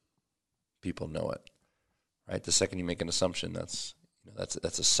people know it. Right? The second you make an assumption, that's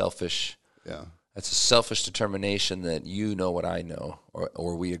a selfish That's a selfish determination that you know what I know,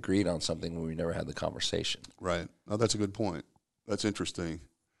 or we agreed on something when we never had the conversation. Right. Oh, that's a good point. That's interesting.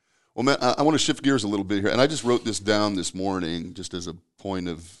 Well, man, I want to shift gears a little bit here, and I just wrote this down this morning just as a point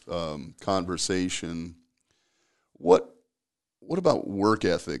of conversation. What about work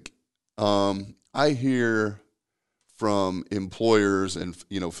ethic? I hear from employers and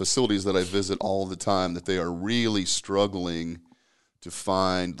facilities that I visit all the time that they are really struggling to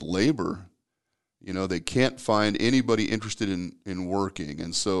find labor. They can't find anybody interested in working.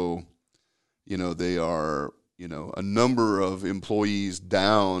 And so, they are, a number of employees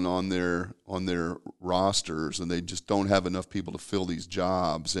down on their rosters, and they just don't have enough people to fill these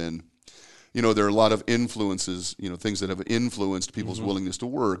jobs. And, there are a lot of influences, things that have influenced people's willingness to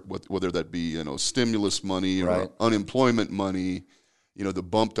work, whether that be, stimulus money or unemployment money, the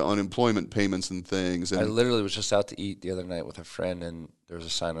bump to unemployment payments and things. And I literally was just out to eat the other night with a friend, and there was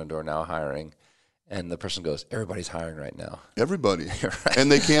a sign on the door, now hiring. And the person goes, everybody's hiring right now. Everybody. Right.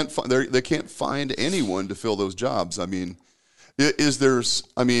 And they can't find anyone to fill those jobs. I mean,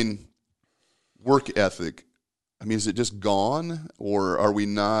 work ethic. I mean, is it just gone, or are we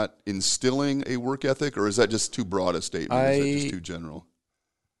not instilling a work ethic, or is that just too broad a statement? Is that just too general?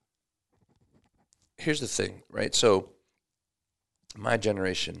 Here's the thing, right? So my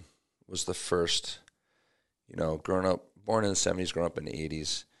generation was the first, growing up, born in the 70s, growing up in the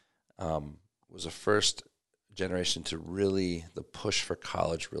 80s, was the first generation to really, the push for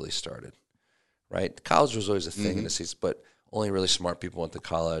college really started, right? College was always a thing in the States, but only really smart people went to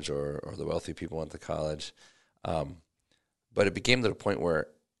college, or the wealthy people went to college. But it became to the point where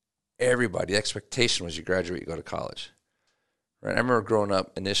the expectation was you graduate, you go to college, right? I remember growing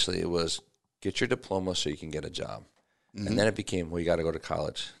up, initially it was get your diploma so you can get a job. And then it became, well, you got to go to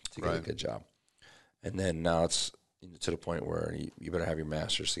college to get a good job. And then now it's to the point where you better have your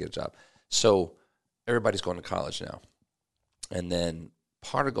master's to get a job. So everybody's going to college now. And then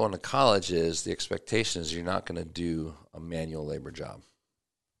part of going to college is the expectation is you're not going to do a manual labor job,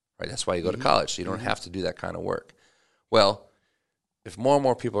 right? That's why you go to college, so you don't have to do that kind of work. Well, if more and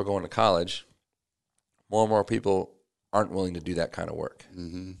more people are going to college, more and more people aren't willing to do that kind of work,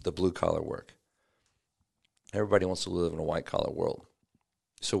 the blue-collar work. Everybody wants to live in a white-collar world.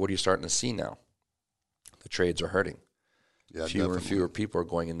 So what are you starting to see now? The trades are hurting. Yeah, fewer and fewer people are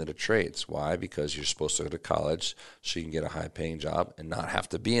going into the trades. Why? Because you're supposed to go to college so you can get a high-paying job and not have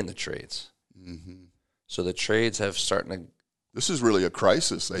to be in the trades. So the trades have starting to... This is really a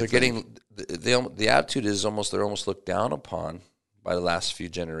crisis. They're getting... The attitude is they're almost looked down upon by the last few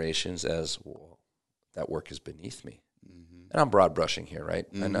generations as, well, that work is beneath me. And I'm broad brushing here, right?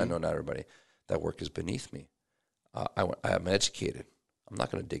 And I know not everybody. That work is beneath me. I'm educated. I'm not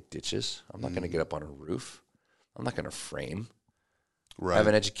going to dig ditches. I'm not going to get up on a roof. I'm not going to frame. Right. I have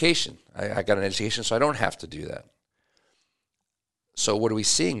an education. I got an education, so I don't have to do that. So what are we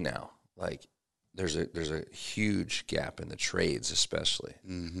seeing now? Like, there's a huge gap in the trades, especially.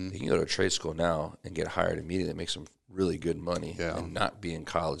 You can go to a trade school now and get hired immediately, make some really good money, and not be in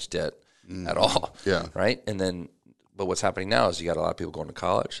college debt at all. Yeah. Right? And then, but what's happening now is you got a lot of people going to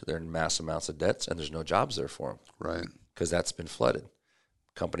college. They're in mass amounts of debts, and there's no jobs there for them. Right. Because that's been flooded.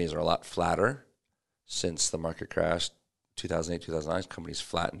 Companies are a lot flatter since the market crashed 2008, 2009. Companies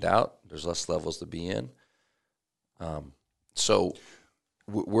flattened out. There's less levels to be in. So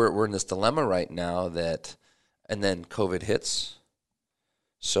we're in this dilemma right now and then COVID hits.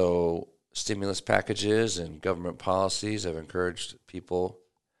 So stimulus packages and government policies have encouraged people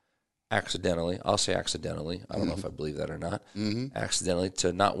accidentally, I'll say accidentally, I don't know if I believe that or not, accidentally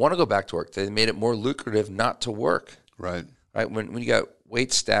to not want to go back to work. They made it more lucrative not to work. Right. Right. When you got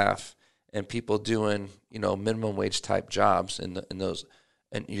wait staff and people doing, minimum wage type jobs in those,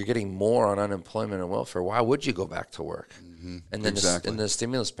 and you're getting more on unemployment and welfare, why would you go back to work? And then the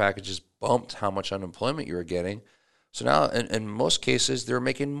stimulus packages bumped how much unemployment you were getting. So now, in most cases, they're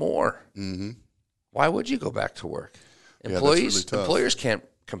making more. Why would you go back to work? Employers can't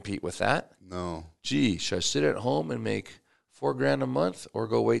compete with that. No. Gee, should I sit at home and make $4,000 a month, or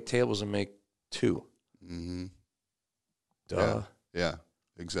go wait tables and make $2,000? Duh. Yeah,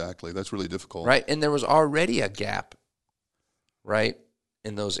 exactly. That's really difficult. Right, and there was already a gap, right,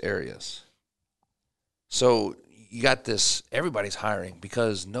 in those areas. So you got this, everybody's hiring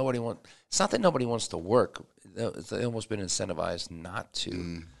because it's not that nobody wants to work. They've almost been incentivized not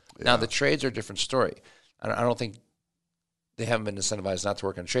to. Now, the trades are a different story. I don't think they haven't been incentivized not to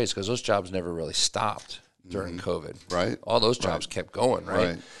work on trades because those jobs never really stopped during COVID. Right. All those jobs kept going,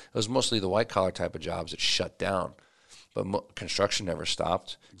 right? It was mostly the white-collar type of jobs that shut down. But construction never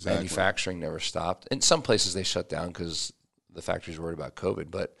stopped. Exactly. Manufacturing never stopped. In some places they shut down because the factories were worried about COVID.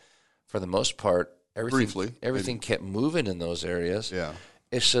 But for the most part, everything kept moving in those areas. Yeah.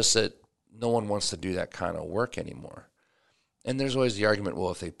 It's just that no one wants to do that kind of work anymore. And there's always the argument,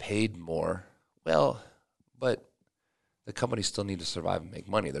 well, if they paid more, well, but the companies still need to survive and make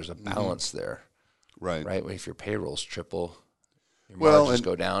money. There's a balance there. Right. Right? If your payroll's triple, your margins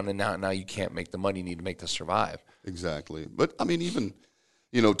go down, and now you can't make the money you need to make to survive. Exactly. But, I mean, even,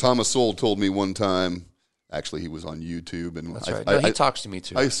 Thomas Sowell told me one time, actually he was on YouTube. And that's right. He talks to me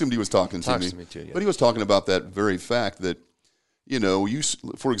too. I assumed he was talking to me. Talks to me too, yeah. But he was talking about that very fact that,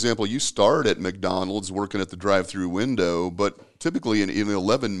 for example, you start at McDonald's working at the drive-through window, but typically in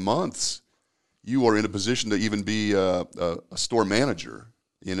 11 months, you are in a position to even be a store manager.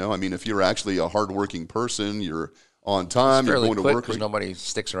 I mean, if you're actually a hardworking person, you're on time, you're going to work. Because nobody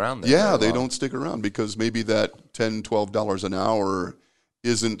sticks around there. Yeah, they don't stick around because maybe that $10, $12 an hour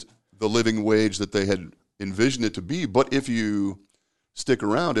isn't the living wage that they had envisioned it to be. But if you stick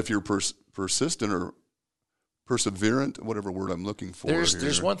around, if you're persistent or perseverant, whatever word I'm looking for.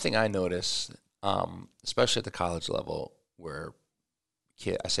 There's one thing I notice, especially at the college level, where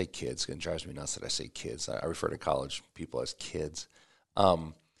I say kids, and it drives me nuts that I say kids. I refer to college people as kids.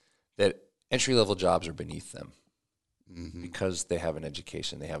 That entry-level jobs are beneath them because they have an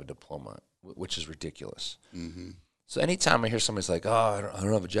education, they have a diploma, which is ridiculous. So anytime I hear somebody's like, oh, I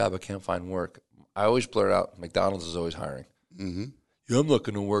don't have a job, I can't find work, I always blurt out, McDonald's is always hiring. Yeah, I'm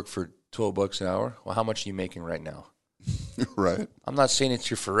looking to work for $12 an hour. Well, how much are you making right now? Right. I'm not saying it's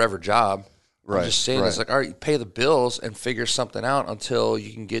your forever job. I'm just saying it's like, all right, you pay the bills and figure something out until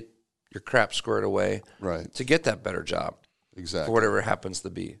you can get your crap squared away to get that better job. Exactly. For whatever it happens to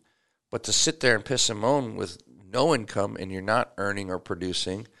be. But to sit there and piss and moan with no income and you're not earning or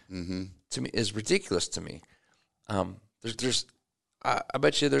producing, to me, is ridiculous to me. I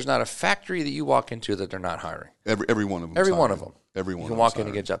bet you there's not a factory that you walk into that they're not hiring. Every one of them. Every one of them. Every one. You can walk in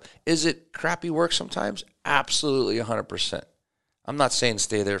and get a job. Is it crappy work sometimes? Absolutely, 100%. I'm not saying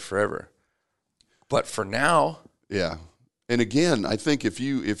stay there forever, but for now, yeah. And again, I think if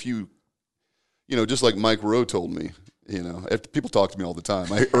you just like Mike Rowe told me, people talk to me all the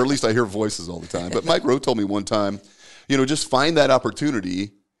time, or at least I hear voices all the time. But Mike Rowe told me one time, just find that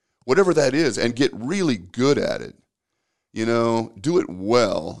opportunity, whatever that is, and get really good at it. Do it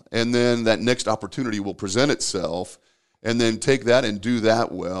well, and then that next opportunity will present itself, and then take that and do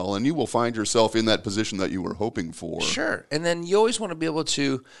that well, and you will find yourself in that position that you were hoping for. Sure. And then you always want to be able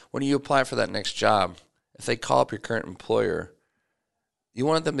to, when you apply for that next job, if they call up your current employer, you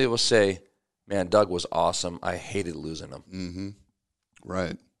want them to be able to say, man, Doug was awesome. I hated losing him.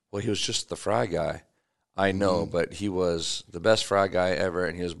 Right. Well, he was just the fry guy. I know, but he was the best fry guy ever,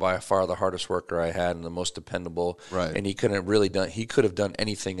 and he was by far the hardest worker I had and the most dependable. Right. And he could have done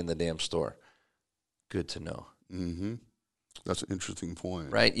anything in the damn store. Good to know. That's an interesting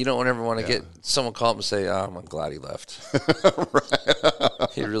point. Right? You don't ever want to get someone call up and say, oh, I'm glad he left. Right.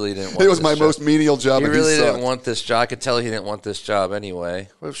 He really didn't want It was my most menial job. He really didn't want this job. I could tell he didn't want this job anyway,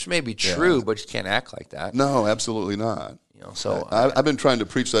 which may be true, but you can't act like that. No, absolutely not. So I've been trying to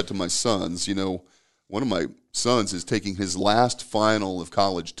preach that to my sons. One of my sons is taking his last final of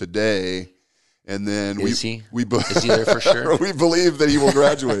college today, and then is he there for sure? We believe that he will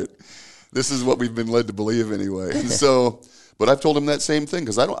graduate. This is what we've been led to believe anyway. And so, but I've told him that same thing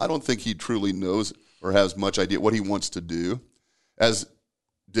because I don't think he truly knows or has much idea what he wants to do. As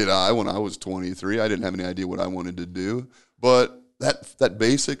did I when I was 23. I didn't have any idea what I wanted to do. But that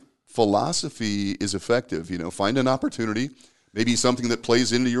basic philosophy is effective. Find an opportunity, maybe something that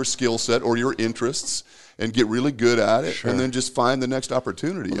plays into your skill set or your interests, and get really good at it, and then just find the next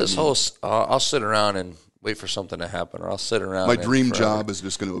opportunity. Well, I'll sit around and wait for something to happen, or I'll sit around. My dream job is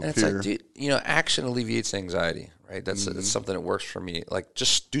just going to appear. It's like, action alleviates anxiety, right? That's something that works for me. Like,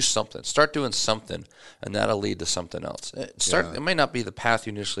 just do something. Start doing something, and that'll lead to something else. It may not be the path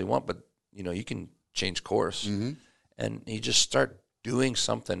you initially want, but, you can change course. And you just start doing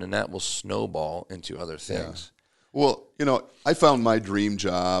something, and that will snowball into other things. Well, I found my dream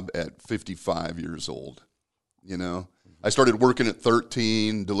job at 55 years old. I started working at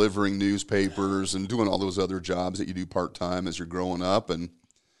 13, delivering newspapers and doing all those other jobs that you do part-time as you're growing up. And,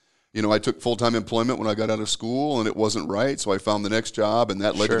 I took full-time employment when I got out of school, and it wasn't right. So I found the next job, and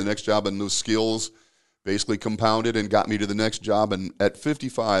that led to the next job, and those skills basically compounded and got me to the next job. And at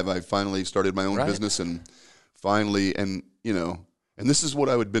 55, I finally started my own business, and and this is what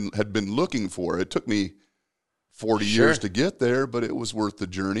I had been looking for. It took me 40 years to get there, but it was worth the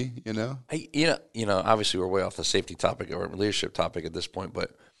journey, Obviously we're way off the safety topic or leadership topic at this point,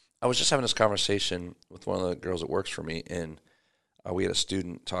 but I was just having this conversation with one of the girls that works for me, and we had a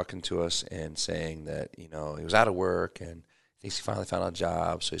student talking to us and saying that, he was out of work and thinks he finally found a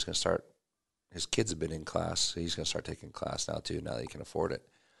job, so he's going to start, his kids have been in class, so he's going to start taking class now too, now that he can afford it.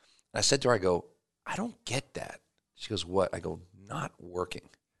 And I said to her, I don't get that. She goes, what? I go, not working.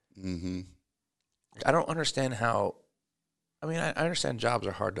 I don't understand how. I understand jobs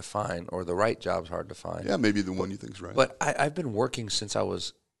are hard to find, or the right job's hard to find. Yeah, maybe the one you think's right. But I've been working since I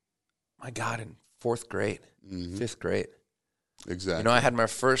was, in fourth grade, fifth grade. Exactly. I had my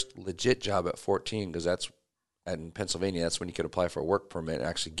first legit job at 14 because that's in Pennsylvania. That's when you could apply for a work permit and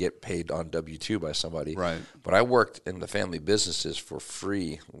actually get paid on W-2 by somebody. Right. But I worked in the family businesses for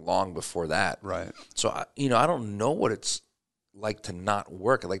free long before that. Right. So I don't know what it's like to not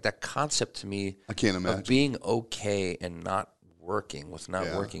work. Like that concept to me, I can't imagine of being okay and not working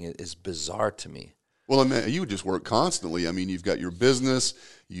working is bizarre to me. Well, you just work constantly. You've got your business,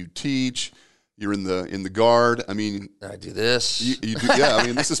 you teach, you're in the guard. I do this. You do, yeah.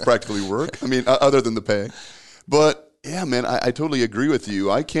 This is practically work. Other than the pay, but yeah, man, I totally agree with you.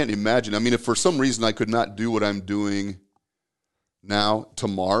 I can't imagine. If for some reason I could not do what I'm doing now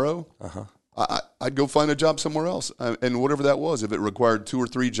tomorrow, I'd go find a job somewhere else, and whatever that was, if it required 2 or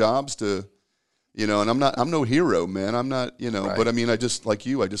 3 jobs to, and I'm no hero, man. I'm not, Right. But I mean, I just like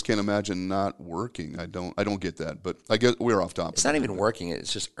you, I just can't imagine not working. I don't get that, but I guess we're off topic. It's not even working;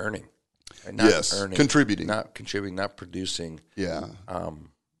 it's just earning. Right? Not earning, contributing, not producing. Yeah,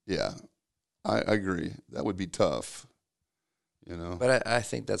 yeah, I agree. That would be tough, But I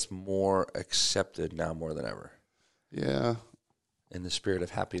think that's more accepted now more than ever. Yeah. In the spirit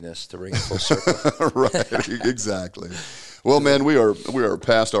of happiness, to bring it full circle. Right, exactly. Well, man, we are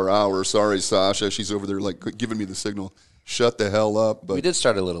past our hour. Sorry, Sasha. She's over there like giving me the signal. Shut the hell up. But we did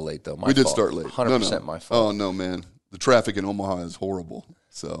start a little late, though. We did start late. 100% my fault. Oh no, man. The traffic in Omaha is horrible.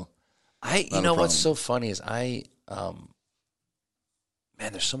 So what's so funny is man,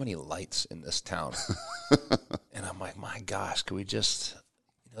 there's so many lights in this town, and I'm like, my gosh, could we just?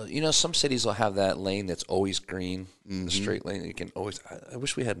 Some cities will have that lane that's always green, the straight lane. You can always. I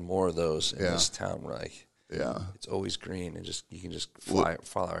wish we had more of those in this town. Where it's always green, and you can just follow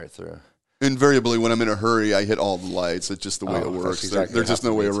right through. Invariably, when I'm in a hurry, I hit all the lights. It's just the way it works. Exactly there's just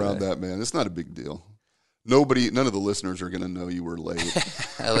no way around that, man. It's not a big deal. None of the listeners are going to know you were late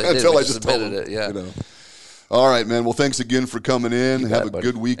until I just told them it. Yeah. All right, man. Well, thanks again for coming in. Have a buddy.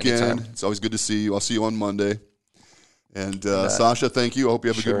 good weekend. Anytime. It's always good to see you. I'll see you on Monday. And Sasha, thank you. I hope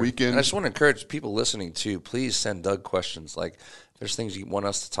you have a good weekend. And I just want to encourage people listening, too. Please send Doug questions. Like, if there's things you want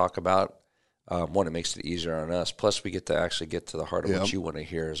us to talk about, one, it makes it easier on us. Plus, we get to actually get to the heart of what you want to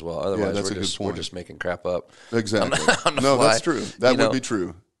hear as well. Otherwise, we're just making crap up. Exactly. on the no, fly. That's true. That would be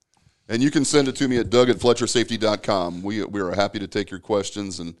true. And you can send it to me at doug@fletchersafety.com. We are happy to take your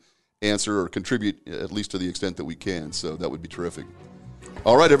questions and answer or contribute at least to the extent that we can. So that would be terrific.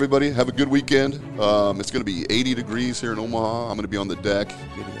 All right, everybody, have a good weekend. It's going to be 80 degrees here in Omaha. I'm going to be on the deck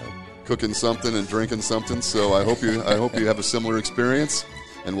cooking something and drinking something. So I hope you have a similar experience,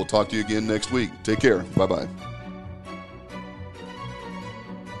 and we'll talk to you again next week. Take care. Bye-bye.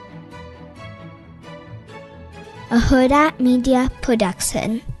 A Huda Media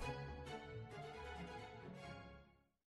Production.